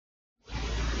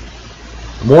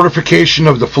Mortification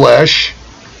of the flesh,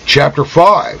 chapter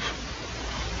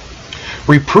 5.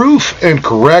 Reproof and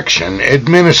correction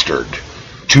administered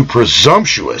to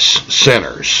presumptuous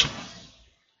sinners.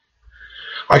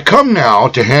 I come now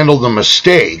to handle the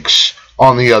mistakes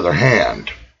on the other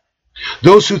hand.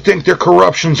 Those who think their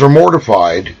corruptions are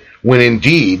mortified, when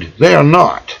indeed they are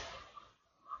not.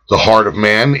 The heart of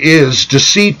man is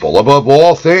deceitful above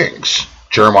all things,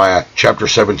 Jeremiah chapter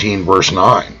 17, verse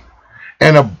 9,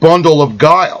 and a bundle of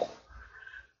guile.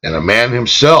 And a man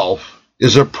himself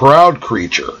is a proud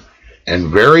creature, and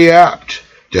very apt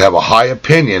to have a high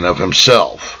opinion of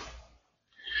himself.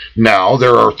 Now,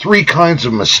 there are three kinds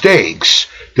of mistakes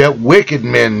that wicked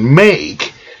men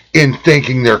make in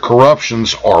thinking their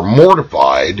corruptions are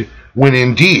mortified, when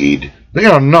indeed they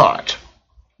are not.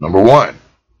 Number one,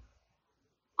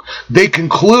 they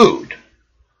conclude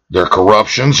their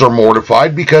corruptions are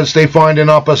mortified because they find an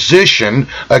opposition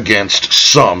against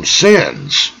some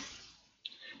sins.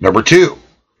 Number two,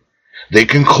 they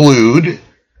conclude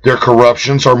their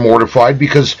corruptions are mortified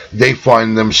because they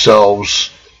find themselves,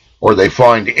 or they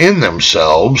find in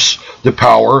themselves, the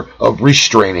power of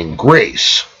restraining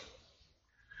grace.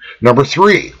 Number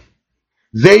three,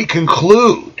 they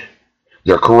conclude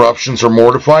their corruptions are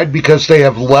mortified because they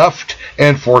have left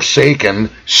and forsaken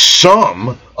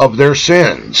some of their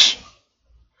sins.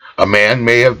 A man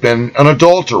may have been an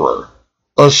adulterer,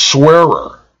 a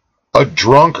swearer, a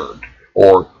drunkard,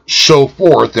 or so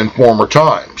forth in former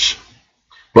times,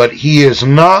 but he is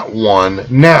not one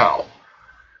now,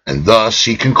 and thus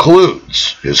he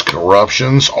concludes his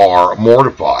corruptions are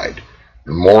mortified.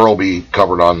 And more will be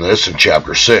covered on this in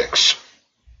chapter 6.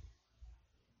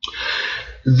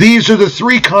 These are the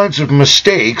three kinds of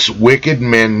mistakes wicked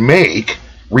men make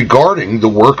regarding the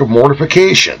work of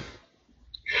mortification.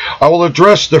 I will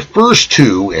address the first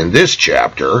two in this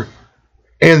chapter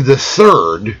and the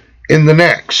third in the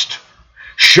next,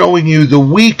 showing you the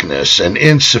weakness and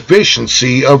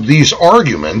insufficiency of these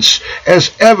arguments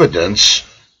as evidence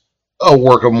a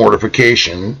work of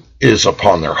mortification is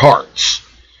upon their hearts.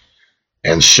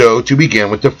 And so, to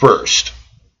begin with the first,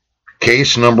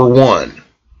 case number 1.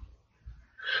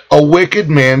 A wicked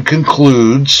man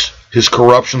concludes his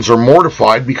corruptions are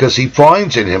mortified because he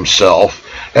finds in himself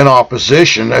an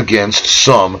opposition against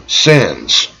some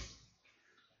sins.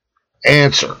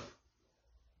 Answer.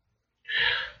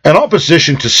 An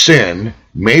opposition to sin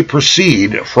may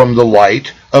proceed from the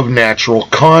light of natural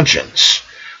conscience,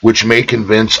 which may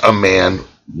convince a man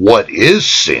what is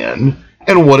sin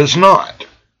and what is not.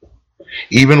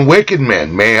 Even wicked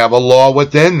men may have a law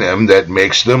within them that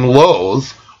makes them loathe,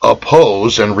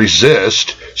 oppose, and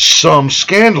resist some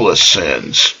scandalous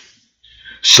sins,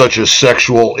 such as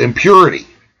sexual impurity,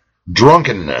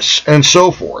 drunkenness, and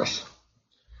so forth.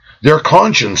 Their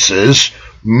consciences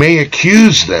may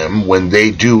accuse them when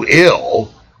they do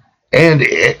ill, and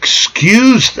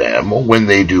excuse them when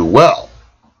they do well.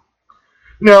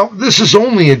 Now, this is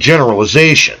only a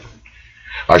generalization.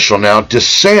 I shall now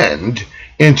descend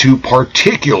into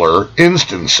particular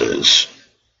instances,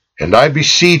 and I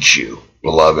beseech you,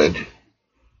 beloved,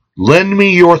 lend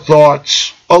me your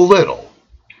thoughts a little,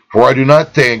 for I do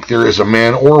not think there is a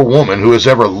man or woman who has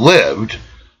ever lived,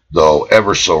 though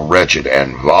ever so wretched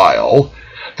and vile,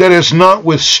 that has not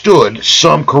withstood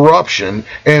some corruption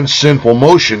and sinful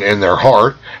motion in their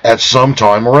heart at some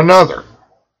time or another.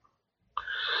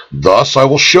 Thus I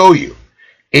will show you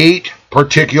 8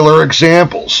 particular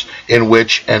examples in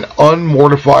which an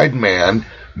unmortified man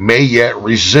may yet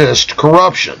resist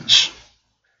corruptions.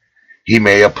 He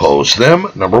may oppose them,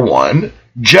 number 1,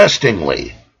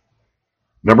 jestingly.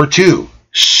 Number 2,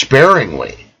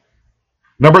 sparingly.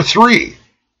 Number 3,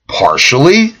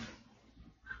 partially.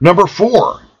 Number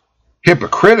 4,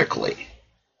 hypocritically.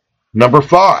 Number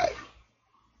 5,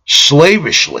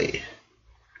 slavishly.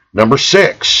 Number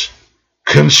 6,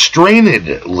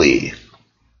 constrainedly.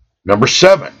 Number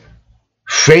 7,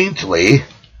 faintly.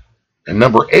 And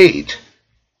number 8,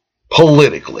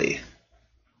 politically.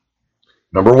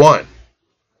 Number 1,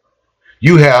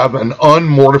 you have an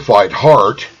unmortified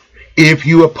heart if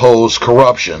you oppose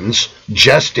corruptions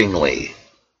jestingly.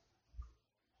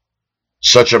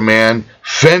 Such a man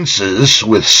fences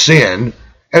with sin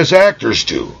as actors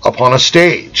do upon a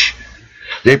stage.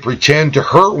 They pretend to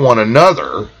hurt one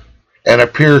another and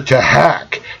appear to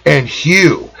hack and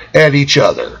hew at each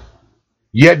other,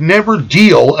 yet never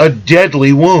deal a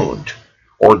deadly wound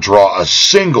or draw a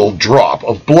single drop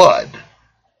of blood.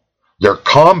 Their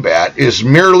combat is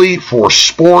merely for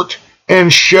sport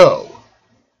and show.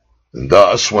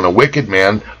 Thus, when a wicked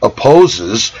man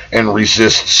opposes and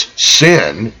resists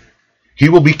sin, he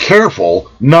will be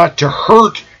careful not to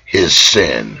hurt his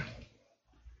sin.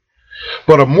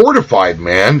 But a mortified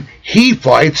man, he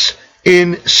fights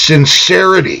in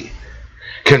sincerity,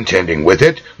 contending with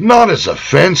it not as a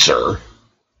fencer,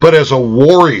 but as a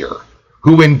warrior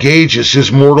who engages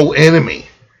his mortal enemy,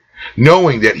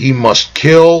 knowing that he must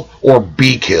kill or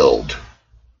be killed.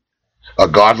 A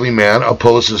godly man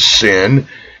opposes sin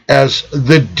as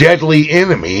the deadly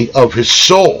enemy of his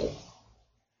soul.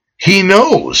 He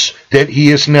knows that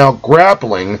he is now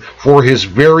grappling for his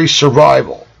very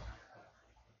survival.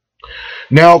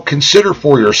 Now consider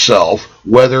for yourself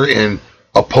whether in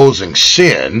opposing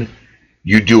sin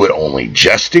you do it only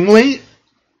jestingly.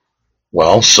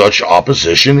 Well, such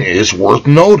opposition is worth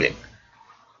noting.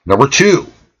 Number 2,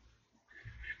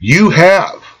 you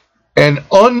have an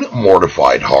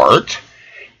unmortified heart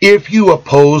if you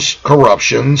oppose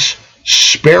corruptions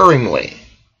sparingly.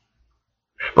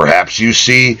 Perhaps you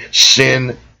see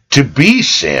sin to be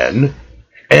sin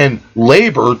and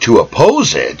labor to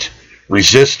oppose it,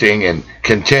 resisting and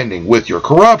contending with your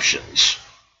corruptions.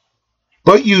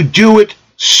 But you do it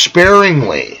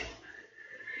sparingly.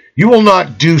 You will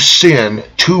not do sin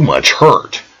too much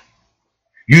hurt.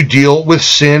 You deal with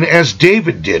sin as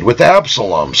David did with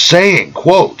Absalom, saying,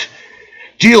 quote,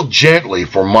 "Deal gently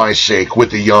for my sake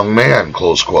with the young man,"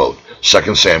 close quote.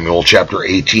 2 Samuel chapter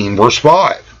 18, verse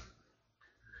 5.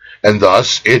 And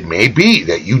thus it may be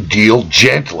that you deal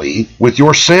gently with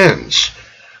your sins,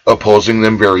 opposing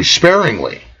them very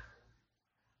sparingly.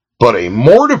 But a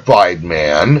mortified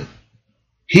man,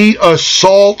 he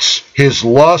assaults his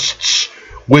lusts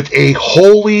with a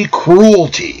holy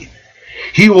cruelty.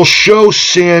 He will show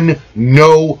sin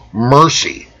no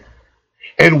mercy,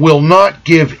 and will not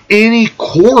give any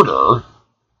quarter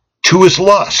to his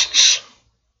lusts.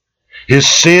 His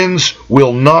sins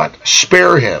will not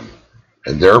spare him,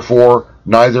 and therefore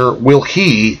neither will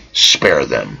he spare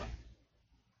them.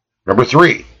 Number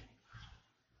 3,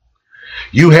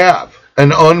 you have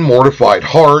an unmortified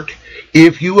heart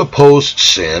if you oppose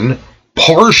sin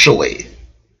partially,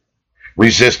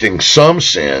 resisting some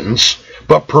sins,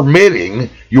 but permitting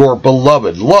your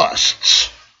beloved lusts.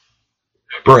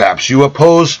 Perhaps you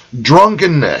oppose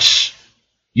drunkenness,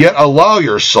 yet allow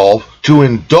yourself to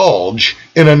indulge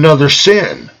in another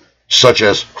sin, such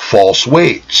as false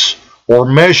weights or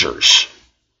measures,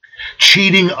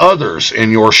 cheating others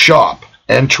in your shop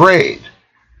and trade.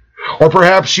 Or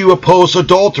perhaps you oppose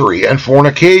adultery and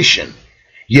fornication,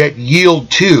 yet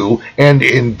yield to and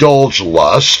indulge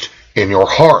lust in your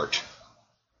heart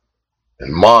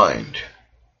and mind.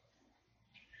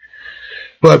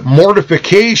 But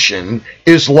mortification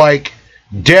is like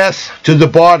death to the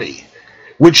body,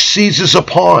 which seizes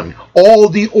upon all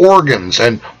the organs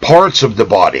and parts of the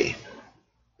body.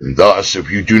 And thus, if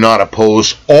you do not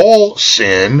oppose all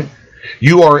sin,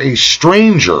 you are a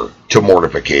stranger to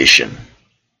mortification.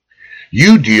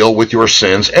 You deal with your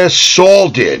sins as Saul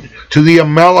did to the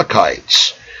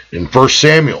Amalekites in 1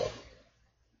 Samuel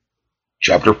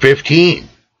chapter 15.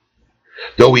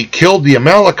 Though he killed the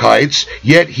Amalekites,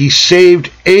 yet he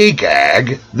saved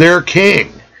Agag, their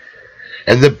king,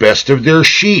 and the best of their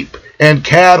sheep and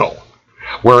cattle,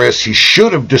 whereas he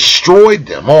should have destroyed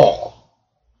them all.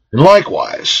 And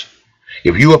likewise,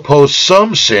 if you oppose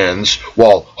some sins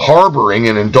while harboring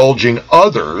and indulging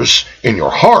others in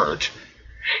your heart,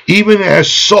 even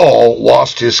as Saul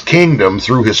lost his kingdom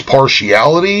through his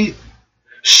partiality,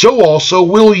 so also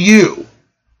will you,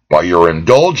 by your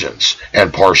indulgence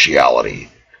and partiality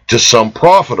to some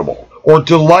profitable or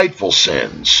delightful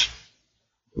sins,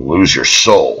 lose your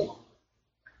soul.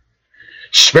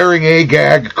 Sparing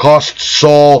Agag cost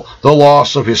Saul the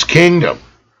loss of his kingdom,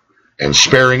 and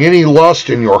sparing any lust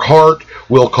in your heart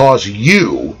will cause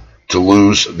you to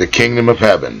lose the kingdom of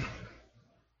heaven.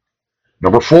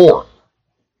 Number 4,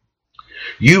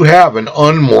 you have an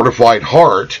unmortified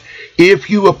heart if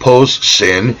you oppose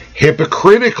sin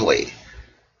hypocritically,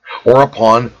 or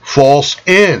upon false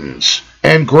ends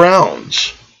and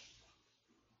grounds.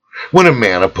 When a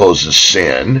man opposes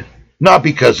sin, not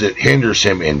because it hinders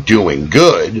him in doing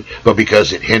good, but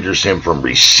because it hinders him from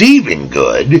receiving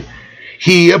good,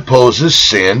 he opposes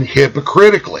sin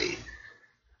hypocritically.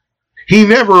 He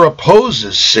never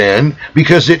opposes sin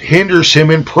because it hinders him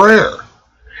in prayer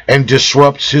and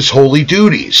disrupts his holy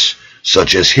duties,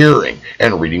 such as hearing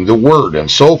and reading the word and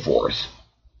so forth,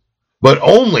 but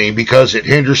only because it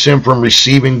hinders him from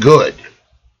receiving good.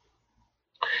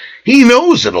 He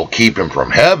knows it'll keep him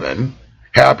from heaven,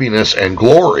 happiness, and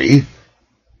glory,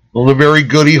 the very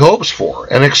good he hopes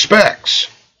for and expects.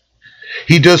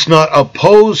 He does not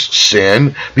oppose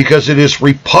sin because it is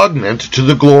repugnant to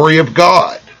the glory of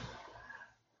God.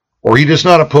 Or he does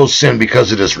not oppose sin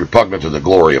because it is repugnant to the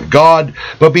glory of God,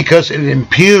 but because it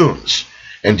impugns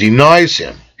and denies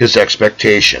him his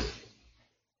expectation.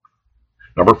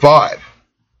 Number 5,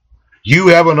 you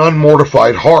have an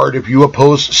unmortified heart if you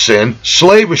oppose sin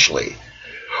slavishly,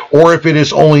 or if it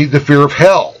is only the fear of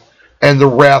hell and the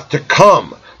wrath to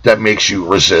come that makes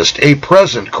you resist a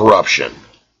present corruption.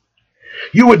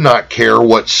 You would not care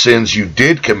what sins you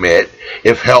did commit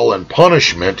if hell and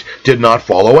punishment did not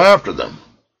follow after them.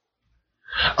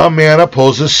 A man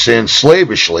opposes sin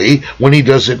slavishly when he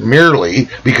does it merely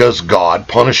because God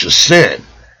punishes sin,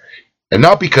 and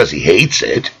not because he hates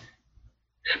it,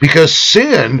 because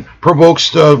sin provokes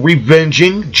the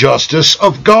revenging justice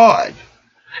of God,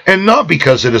 and not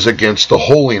because it is against the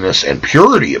holiness and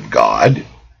purity of God,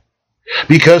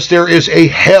 because there is a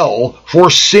hell for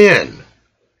sin,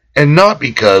 and not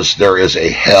because there is a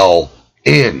hell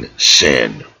in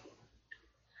sin.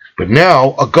 But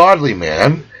now, a godly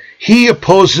man, he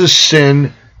opposes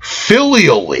sin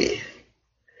filially,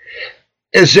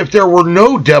 as if there were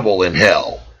no devil in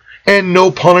hell and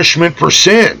no punishment for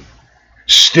sin.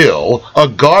 Still, a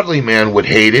godly man would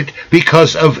hate it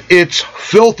because of its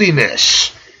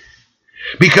filthiness,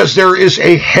 because there is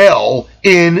a hell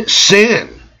in sin,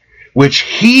 which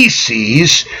he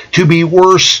sees to be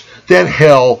worse than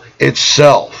hell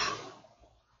itself.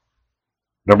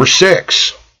 Number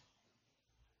 6,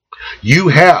 you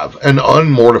have an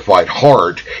unmortified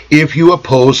heart if you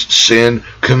oppose sin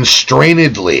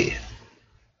constrainedly.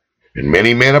 And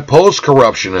many men oppose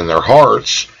corruption in their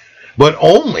hearts, but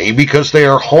only because they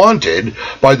are haunted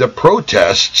by the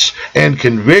protests and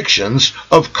convictions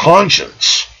of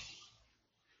conscience.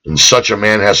 And such a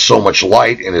man has so much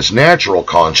light in his natural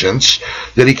conscience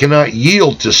that he cannot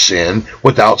yield to sin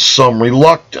without some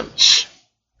reluctance.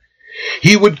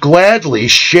 He would gladly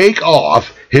shake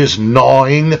off his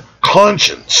gnawing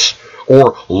conscience,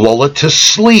 or lull it to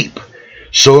sleep,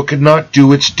 so it could not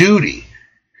do its duty,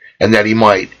 and that he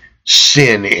might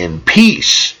sin in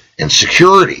peace and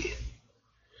security.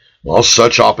 Well,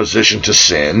 such opposition to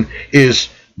sin is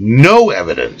no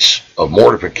evidence of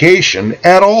mortification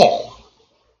at all.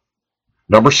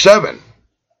 Number 7,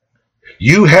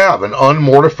 you have an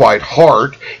unmortified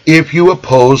heart if you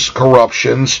oppose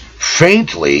corruptions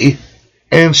faintly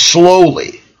and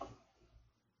slowly.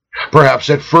 Perhaps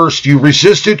at first you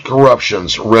resisted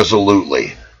corruptions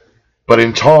resolutely, but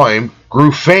in time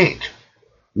grew faint,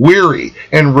 weary,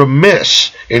 and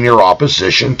remiss in your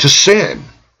opposition to sin.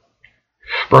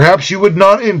 Perhaps you would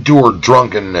not endure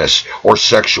drunkenness or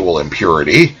sexual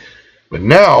impurity, but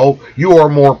now you are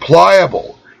more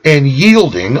pliable and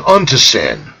yielding unto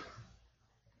sin.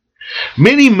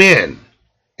 Many men,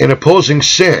 in opposing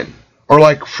sin, are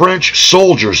like French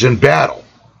soldiers in battle,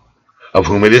 of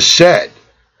whom it is said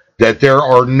that there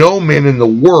are no men in the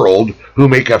world who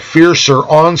make a fiercer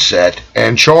onset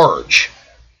and charge.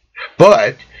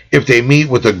 But if they meet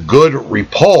with a good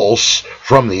repulse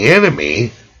from the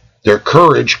enemy, their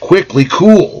courage quickly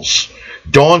cools,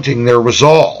 daunting their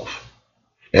resolve.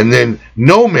 And then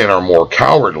no men are more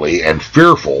cowardly and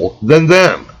fearful than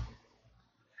them.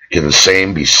 Can the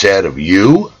same be said of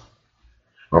you?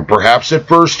 Or perhaps at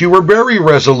first you were very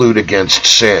resolute against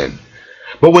sin,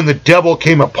 but when the devil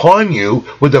came upon you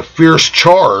with a fierce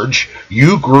charge,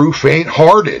 you grew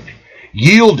faint-hearted,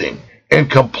 yielding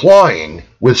and complying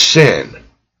with sin.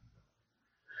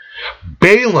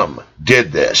 Balaam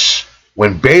did this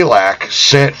when Balak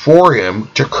sent for him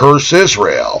to curse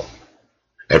Israel.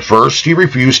 At first he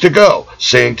refused to go,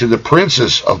 saying to the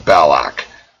princes of Balak,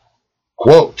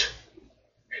 quote,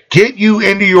 "Get you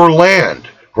into your land,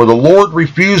 for the Lord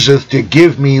refuseth to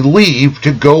give me leave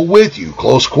to go with you,"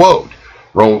 close quote.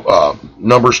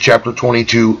 Numbers chapter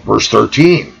 22, verse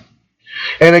 13.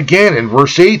 And again in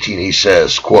verse 18 he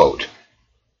says, quote,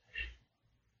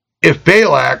 "If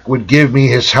Balak would give me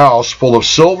his house full of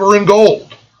silver and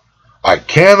gold, I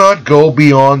cannot go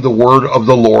beyond the word of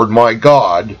the Lord my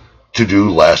God to do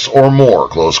less or more,"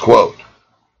 close quote.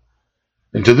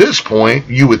 And to this point,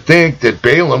 you would think that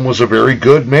Balaam was a very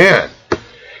good man.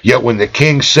 Yet when the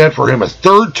king sent for him a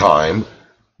third time,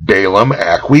 Balaam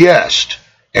acquiesced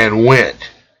and went.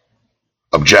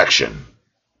 Objection.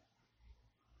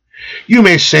 You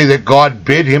may say that God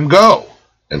bid him go,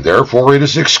 and therefore it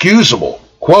is excusable.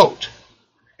 Quote,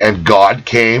 "And God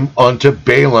came unto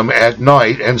Balaam at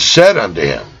night and said unto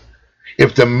him,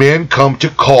 If the men come to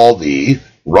call thee,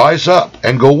 rise up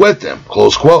and go with them."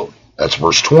 Close quote. That's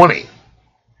verse 20.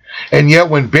 And yet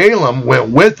when Balaam went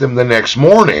with them the next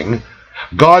morning,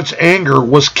 God's anger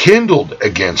was kindled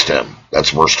against him.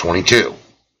 That's verse 22.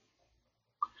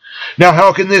 Now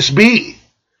how can this be?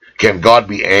 Can God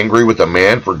be angry with a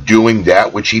man for doing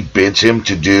that which he bids him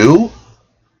to do?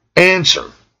 Answer.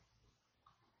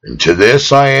 And to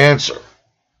this I answer.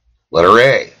 Letter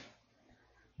A.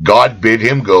 God bid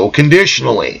him go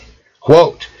conditionally.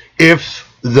 Quote, if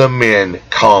the men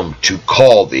come to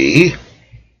call thee,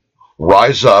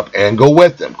 rise up and go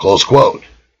with them. Close quote.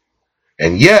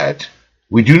 And yet,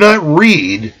 we do not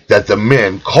read that the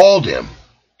men called him.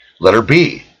 Letter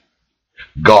B.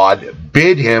 God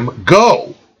bid him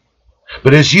go.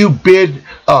 But as you bid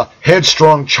a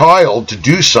headstrong child to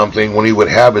do something when he would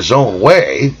have his own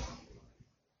way,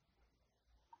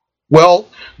 well,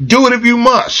 do it if you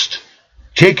must.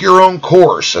 Take your own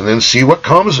course and then see what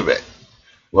comes of it.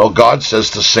 Well, God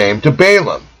says the same to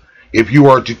Balaam. If you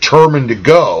are determined to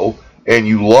go and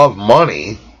you love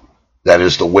money, that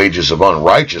is the wages of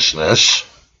unrighteousness,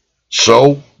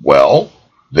 so, well,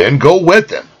 then go with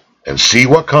them and see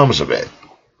what comes of it.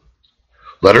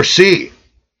 Letter C.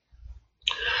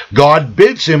 God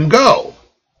bids him go,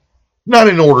 not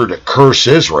in order to curse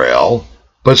Israel,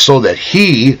 but so that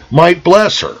he might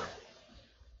bless her.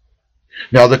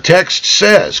 Now the text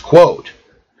says, quote,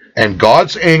 and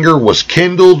God's anger was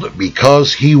kindled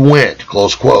because he went,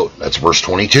 close quote. That's verse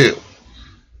 22.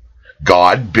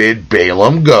 God bid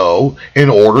Balaam go in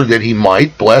order that he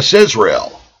might bless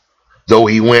Israel, though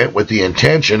he went with the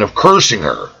intention of cursing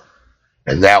her,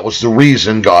 and that was the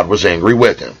reason God was angry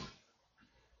with him.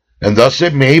 And thus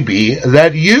it may be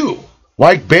that you,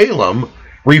 like Balaam,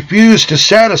 refuse to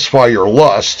satisfy your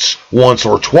lusts once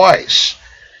or twice,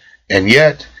 and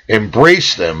yet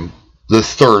embrace them the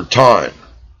third time.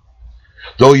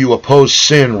 Though you oppose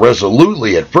sin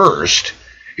resolutely at first,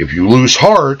 if you lose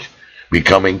heart,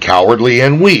 becoming cowardly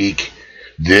and weak,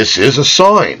 this is a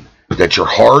sign that your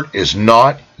heart is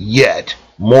not yet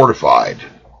mortified.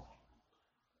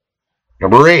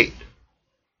 Number 8.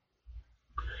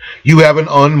 You have an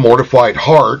unmortified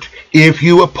heart if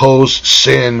you oppose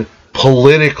sin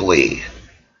politically.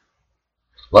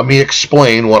 Let me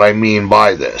explain what I mean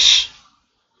by this.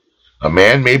 A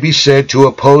man may be said to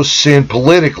oppose sin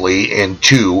politically in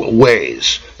two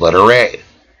ways. Letter A.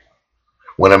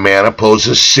 When a man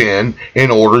opposes sin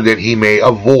in order that he may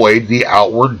avoid the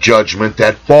outward judgment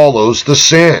that follows the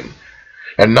sin,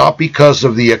 and not because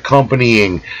of the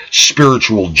accompanying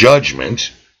spiritual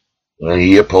judgment,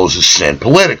 he opposes sin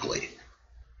politically.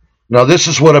 Now this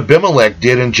is what Abimelech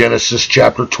did in Genesis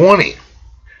chapter 20.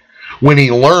 When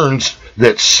he learns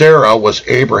that Sarah was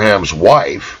Abraham's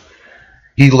wife,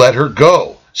 he let her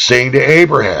go, saying to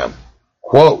Abraham,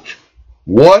 quote,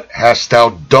 what hast thou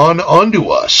done unto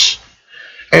us?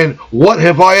 And what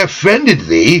have I offended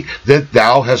thee, that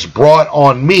thou hast brought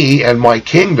on me and my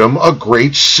kingdom a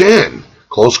great sin?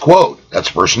 Close quote. That's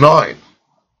verse 9.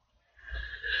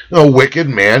 A wicked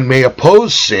man may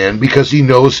oppose sin because he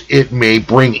knows it may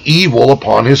bring evil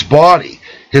upon his body,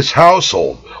 his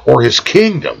household, or his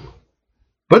kingdom,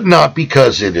 but not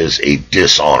because it is a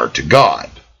dishonor to God.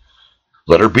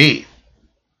 Letter B.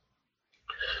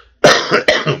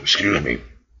 Excuse me.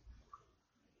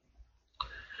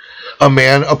 A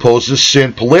man opposes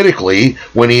sin politically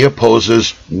when he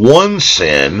opposes one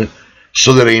sin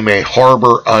so that he may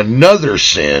harbor another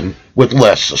sin with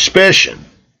less suspicion.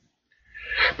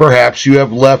 Perhaps you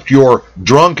have left your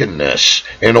drunkenness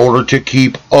in order to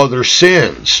keep other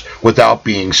sins without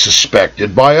being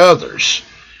suspected by others.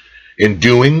 In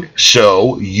doing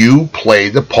so, you play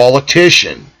the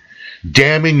politician,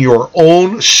 damning your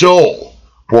own soul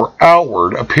for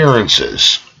outward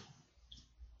appearances.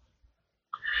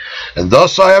 And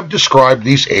thus I have described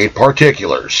these 8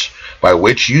 particulars, by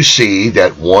which you see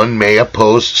that one may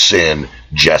oppose sin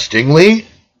jestingly,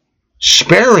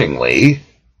 sparingly,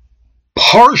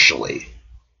 partially,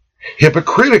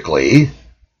 hypocritically,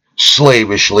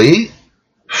 slavishly,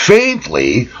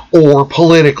 faintly, or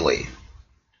politically.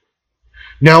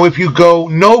 Now, if you go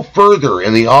no further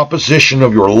in the opposition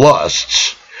of your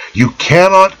lusts, you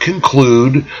cannot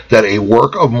conclude that a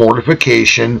work of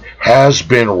mortification has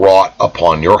been wrought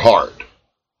upon your heart.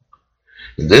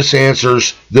 This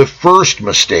answers the first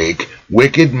mistake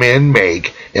wicked men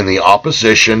make in the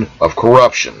opposition of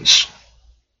corruptions.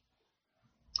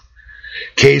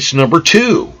 Case number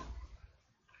 2.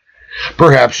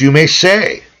 Perhaps you may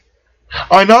say,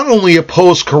 I not only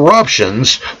oppose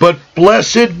corruptions, but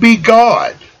blessed be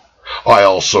God, I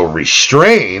also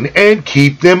restrain and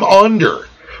keep them under,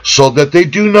 so that they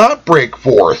do not break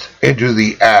forth into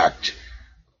the act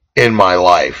in my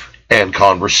life and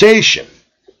conversation.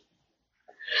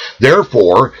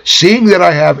 Therefore, seeing that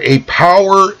I have a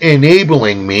power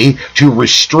enabling me to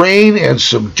restrain and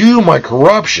subdue my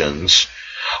corruptions,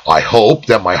 I hope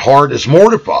that my heart is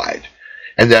mortified,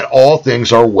 and that all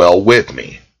things are well with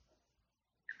me.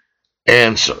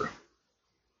 Answer.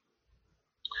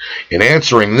 In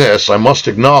answering this, I must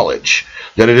acknowledge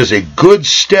that it is a good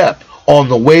step on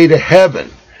the way to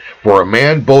heaven for a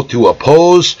man both to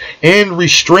oppose and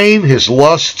restrain his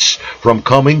lusts from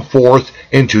coming forth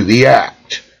into the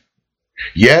act.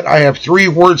 Yet I have 3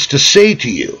 words to say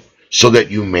to you, so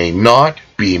that you may not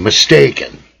be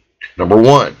mistaken. Number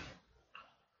 1,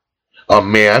 a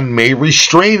man may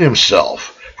restrain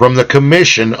himself from the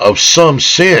commission of some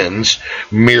sins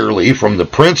merely from the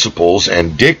principles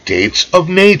and dictates of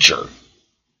nature.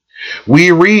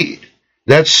 We read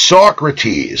that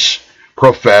Socrates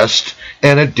professed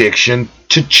an addiction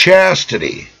to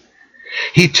chastity.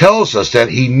 He tells us that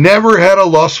he never had a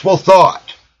lustful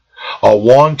thought, a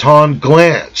wanton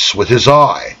glance with his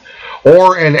eye,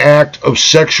 or an act of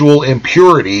sexual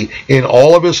impurity in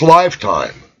all of his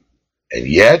lifetime, and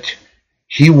yet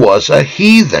he was a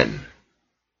heathen.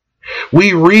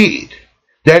 We read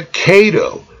that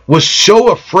Cato was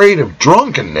so afraid of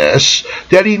drunkenness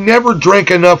that he never drank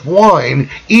enough wine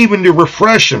even to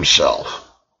refresh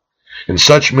himself. And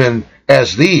such men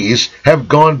as these have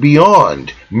gone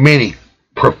beyond many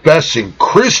professing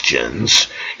Christians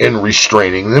in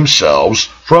restraining themselves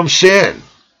from sin.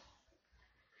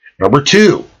 Number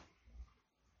 2,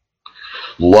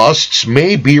 lusts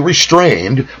may be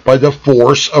restrained by the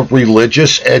force of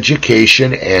religious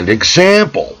education and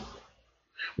example.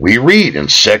 We read in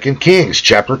 2 Kings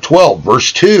chapter 12,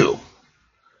 verse 2,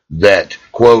 that,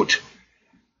 quote,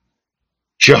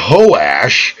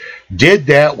 Jehoash did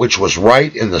that which was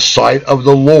right in the sight of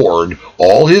the Lord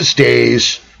all his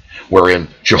days, wherein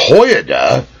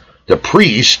Jehoiada, the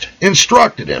priest,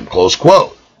 instructed him, close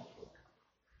quote.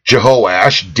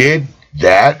 Jehoash did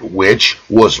that which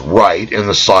was right in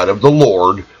the sight of the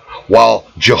Lord while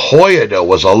Jehoiada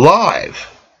was alive.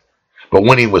 But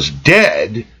when he was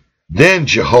dead, then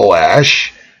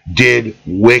Jehoash did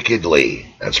wickedly.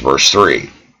 That's verse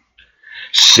 3.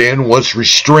 Sin was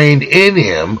restrained in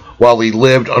him while he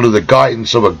lived under the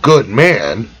guidance of a good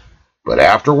man, but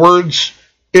afterwards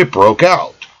it broke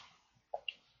out.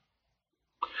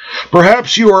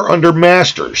 Perhaps you are under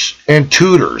masters and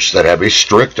tutors that have a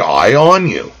strict eye on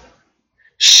you.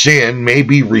 Sin may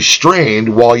be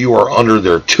restrained while you are under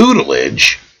their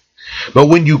tutelage, but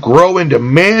when you grow into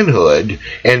manhood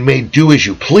and may do as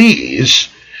you please,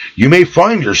 you may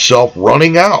find yourself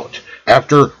running out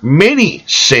after many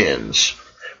sins,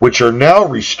 which are now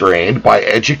restrained by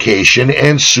education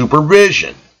and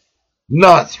supervision,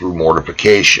 not through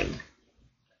mortification.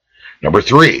 Number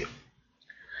 3,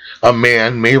 a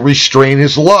man may restrain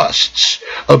his lusts,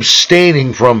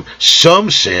 abstaining from some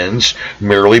sins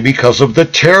merely because of the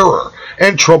terror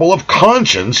and trouble of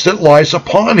conscience that lies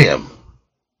upon him.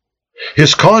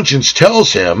 His conscience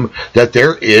tells him that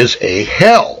there is a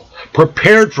hell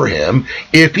prepared for him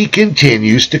if he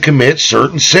continues to commit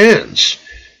certain sins.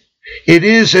 It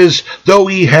is as though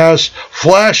he has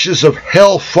flashes of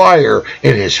hell fire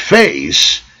in his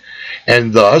face,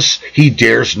 and thus he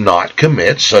dares not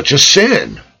commit such a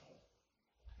sin.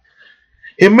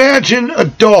 Imagine a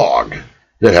dog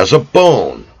that has a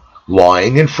bone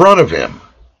lying in front of him,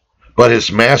 but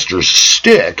his master's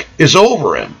stick is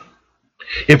over him.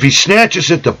 If he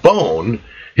snatches at the bone,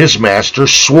 his master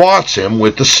swats him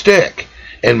with the stick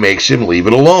and makes him leave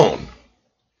it alone.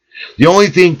 The only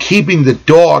thing keeping the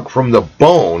dog from the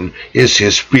bone is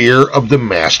his fear of the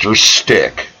master's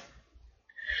stick.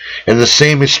 And the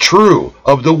same is true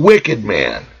of the wicked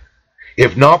man.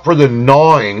 If not for the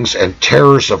gnawings and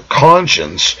terrors of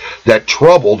conscience that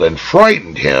troubled and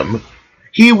frightened him,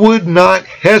 he would not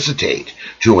hesitate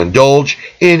to indulge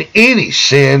in any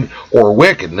sin or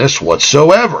wickedness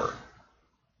whatsoever.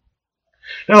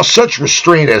 Now, such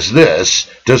restraint as this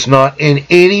does not in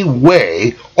any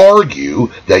way argue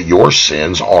that your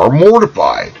sins are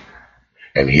mortified.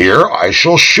 And here I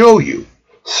shall show you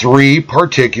 3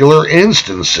 particular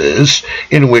instances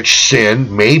in which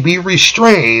sin may be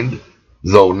restrained,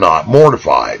 though not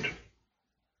mortified.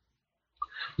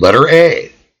 Letter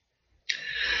A.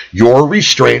 Your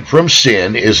restraint from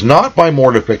sin is not by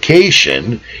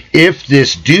mortification if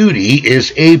this duty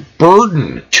is a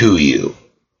burden to you.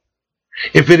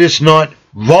 If it is not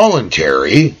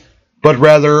voluntary, but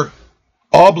rather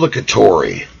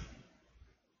obligatory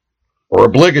or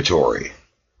obligatory,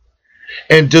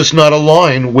 and does not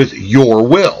align with your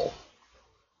will.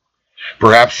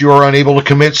 Perhaps you are unable to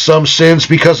commit some sins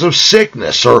because of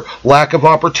sickness or lack of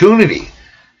opportunity,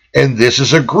 and this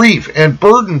is a grief and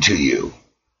burden to you.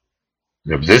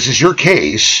 If this is your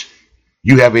case,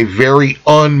 you have a very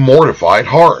unmortified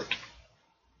heart.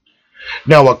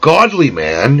 Now, a godly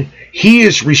man, he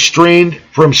is restrained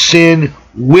from sin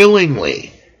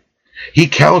willingly. He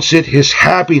counts it his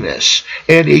happiness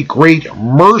and a great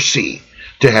mercy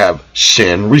to have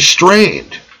sin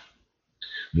restrained.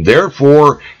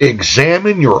 Therefore,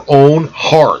 examine your own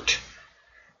heart.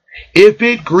 If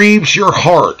it grieves your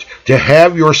heart to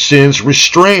have your sins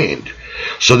restrained,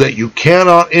 so that you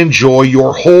cannot enjoy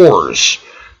your whores,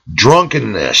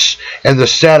 drunkenness, and the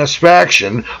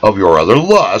satisfaction of your other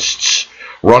lusts,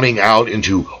 running out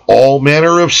into all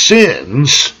manner of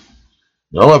sins,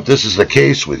 well, if this is the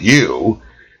case with you,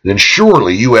 then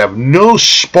surely you have no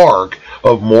spark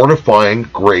of mortifying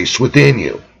grace within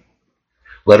you.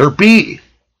 Letter B.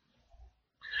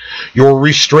 Your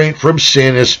restraint from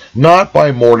sin is not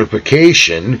by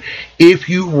mortification if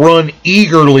you run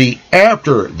eagerly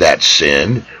after that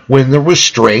sin when the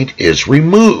restraint is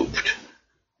removed.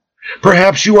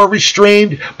 Perhaps you are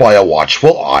restrained by a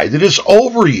watchful eye that is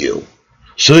over you,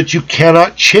 so that you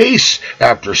cannot chase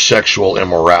after sexual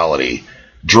immorality,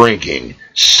 drinking,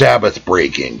 Sabbath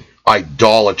breaking,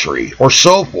 idolatry, or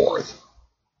so forth.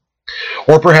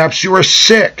 Or perhaps you are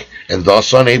sick and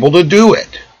thus unable to do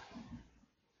it.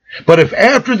 But if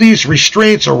after these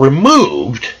restraints are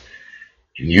removed,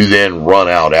 you then run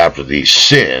out after these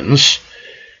sins,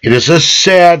 it is a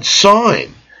sad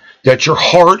sign that your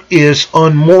heart is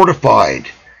unmortified,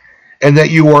 and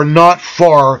that you are not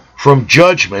far from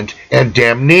judgment and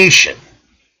damnation.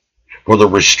 For the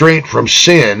restraint from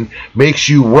sin makes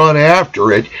you run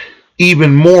after it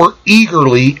even more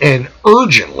eagerly and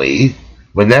urgently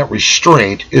when that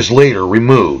restraint is later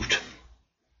removed.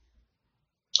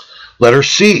 Letter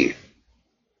C.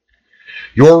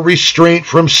 Your restraint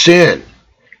from sin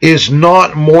is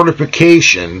not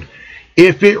mortification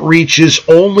if it reaches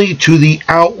only to the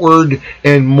outward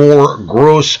and more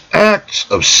gross acts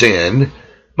of sin,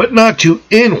 but not to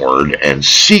inward and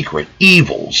secret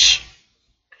evils.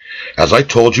 As I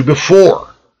told you before,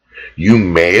 you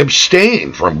may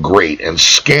abstain from great and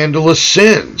scandalous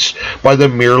sins by the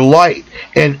mere light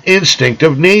and instinct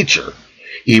of nature,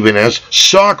 even as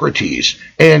Socrates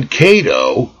and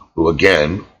Cato, who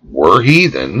again were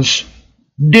heathens,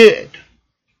 did.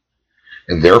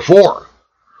 And therefore,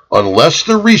 unless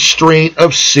the restraint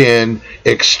of sin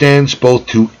extends both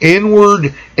to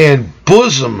inward and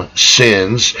bosom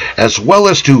sins, as well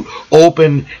as to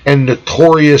open and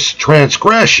notorious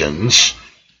transgressions,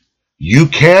 you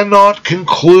cannot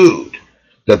conclude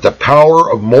that the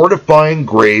power of mortifying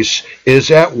grace is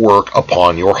at work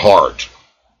upon your heart.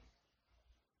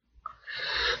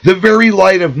 The very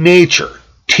light of nature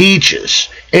teaches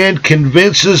and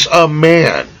convinces a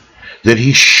man that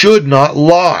he should not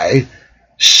lie,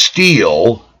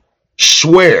 steal,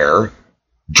 swear,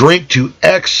 drink to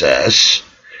excess,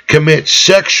 commit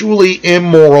sexually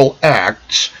immoral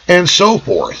acts, and so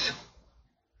forth.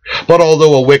 But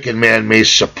although a wicked man may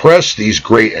suppress these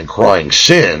great and crying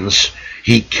sins,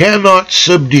 he cannot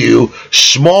subdue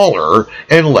smaller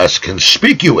and less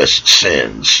conspicuous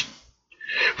sins.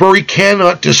 For he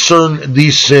cannot discern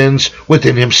these sins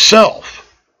within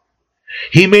himself.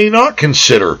 He may not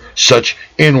consider such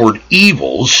inward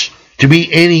evils to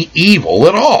be any evil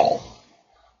at all.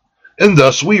 And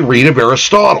thus we read of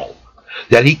Aristotle,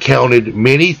 that he counted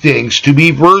many things to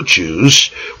be virtues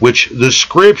which the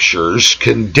Scriptures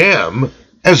condemn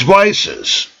as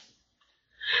vices,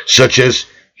 such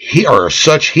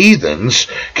heathens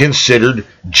considered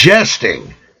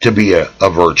jesting to be a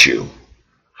virtue.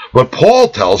 But Paul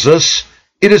tells us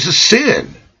it is a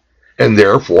sin, and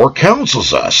therefore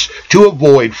counsels us to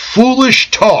avoid foolish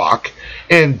talk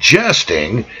and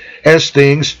jesting as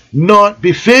things not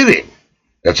befitting.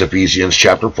 That's Ephesians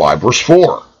chapter 5, verse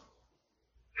 4.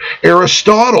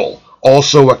 Aristotle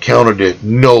also accounted it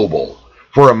noble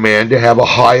for a man to have a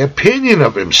high opinion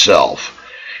of himself,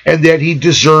 and that he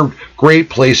deserved great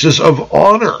places of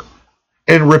honor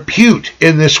and repute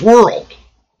in this world.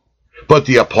 But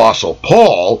the Apostle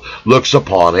Paul looks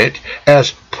upon it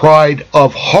as pride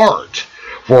of heart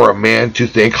for a man to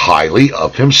think highly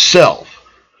of himself.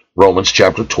 Romans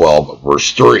chapter 12,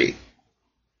 verse 3.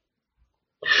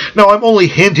 Now, I'm only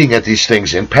hinting at these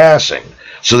things in passing,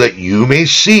 so that you may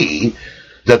see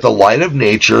that the light of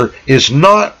nature is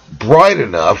not bright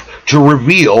enough to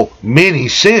reveal many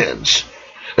sins,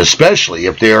 especially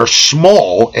if they are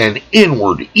small and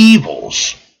inward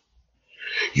evils.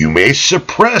 You may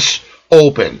suppress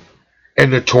open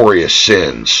and notorious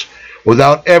sins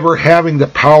without ever having the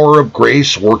power of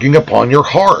grace working upon your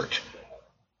heart.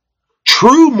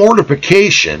 True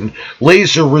mortification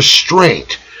lays a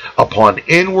restraint upon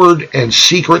inward and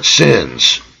secret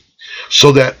sins,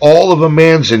 so that all of a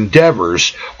man's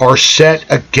endeavors are set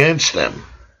against them,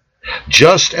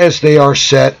 just as they are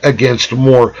set against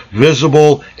more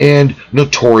visible and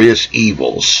notorious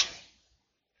evils.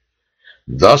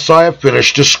 Thus I have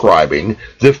finished describing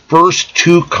the first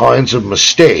two kinds of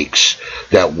mistakes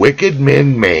that wicked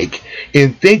men make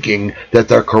in thinking that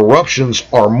their corruptions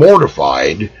are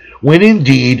mortified, when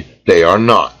indeed they are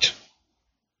not.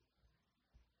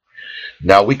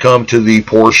 Now we come to the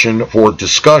portion for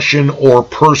discussion or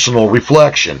personal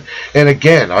reflection. And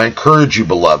again, I encourage you,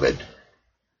 beloved,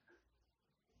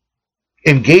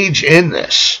 engage in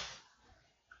this.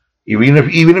 Even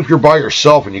if you're by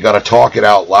yourself and you got to talk it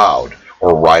out loud,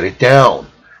 or write it down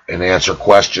and answer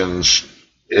questions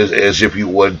as if you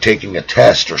would taking a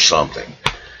test or something.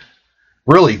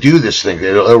 Really do this thing.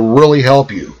 It'll really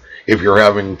help you if you're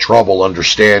having trouble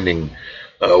understanding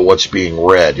what's being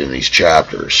read in these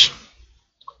chapters.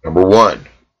 Number 1.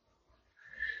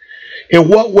 In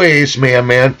what ways may a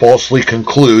man falsely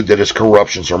conclude that his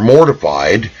corruptions are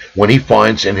mortified when he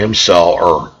finds in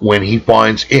himself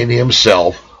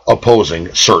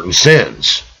opposing certain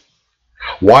sins?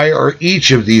 Why are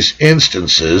each of these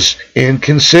instances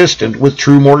inconsistent with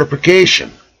true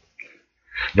mortification?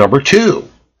 Number 2.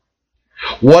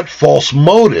 What false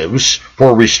motives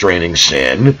for restraining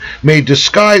sin may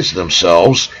disguise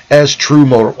themselves as true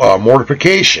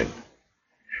mortification?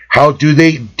 How do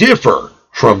they differ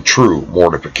from true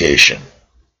mortification?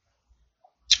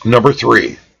 Number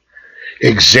 3.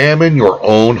 Examine your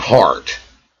own heart.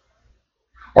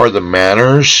 Are the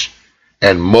manners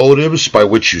and motives by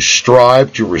which you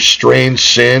strive to restrain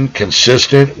sin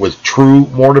consistent with true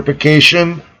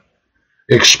mortification?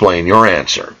 Explain your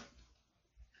answer.